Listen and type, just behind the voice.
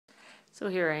So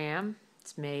here I am.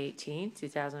 It's May 18th,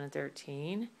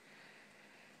 2013.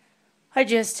 I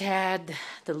just had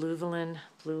the Levulan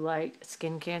blue light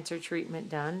skin cancer treatment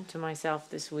done to myself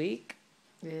this week.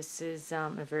 This is a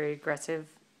very aggressive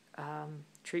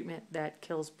treatment that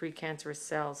kills precancerous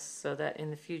cells so that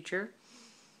in the future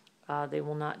they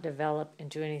will not develop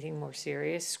into anything more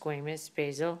serious, squamous,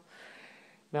 basal,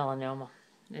 melanoma.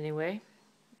 Anyway,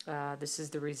 this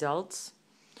is the results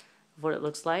of what it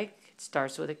looks like. It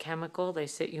starts with a chemical. They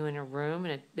sit you in a room,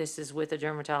 and this is with a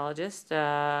dermatologist.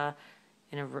 They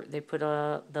put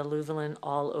the Levulan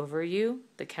all over you,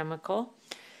 the chemical,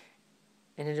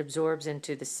 and it absorbs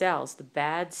into the cells. The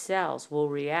bad cells will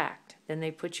react. Then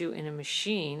they put you in a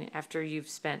machine after you've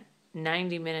spent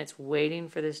 90 minutes waiting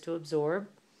for this to absorb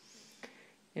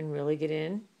and really get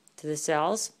in to the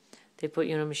cells. They put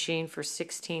you in a machine for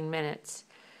 16 minutes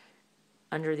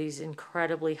under these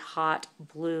incredibly hot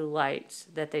blue lights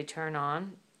that they turn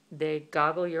on. They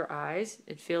goggle your eyes.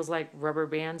 It feels like rubber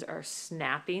bands are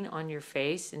snapping on your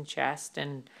face and chest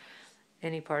and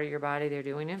any part of your body they're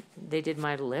doing it. They did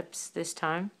my lips this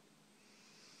time,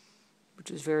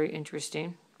 which was very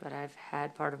interesting, but I've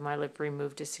had part of my lip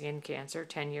removed to skin cancer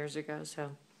 10 years ago,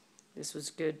 so this was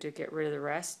good to get rid of the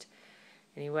rest.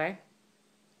 Anyway,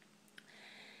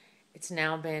 it's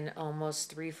now been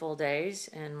almost 3 full days,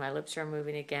 and my lips are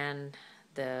moving again.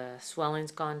 The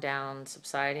swelling's gone down,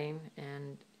 subsiding,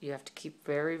 and you have to keep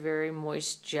very, very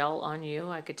moist gel on you.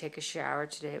 I could take a shower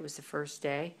today. It was the first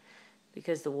day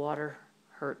because the water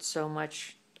hurt so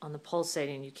much on the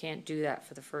pulsating. You can't do that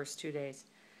for the first 2 days.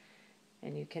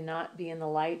 And you cannot be in the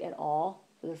light at all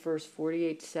for the first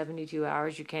 48 to 72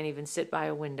 hours. You can't even sit by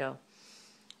a window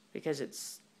because it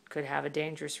could have a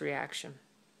dangerous reaction.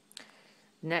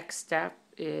 Next step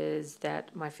is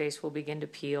that my face will begin to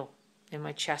peel and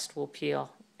my chest will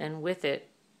peel, and with it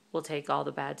will take all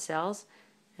the bad cells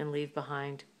and leave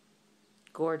behind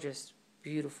gorgeous,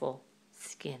 beautiful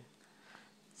skin.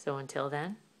 So until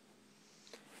then,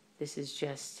 this is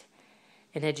just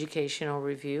an educational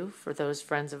review for those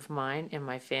friends of mine and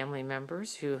my family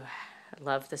members who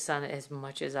love the sun as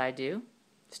much as I do,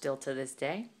 still to this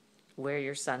day. Wear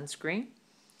your sunscreen,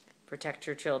 protect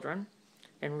your children,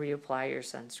 and reapply your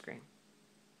sunscreen.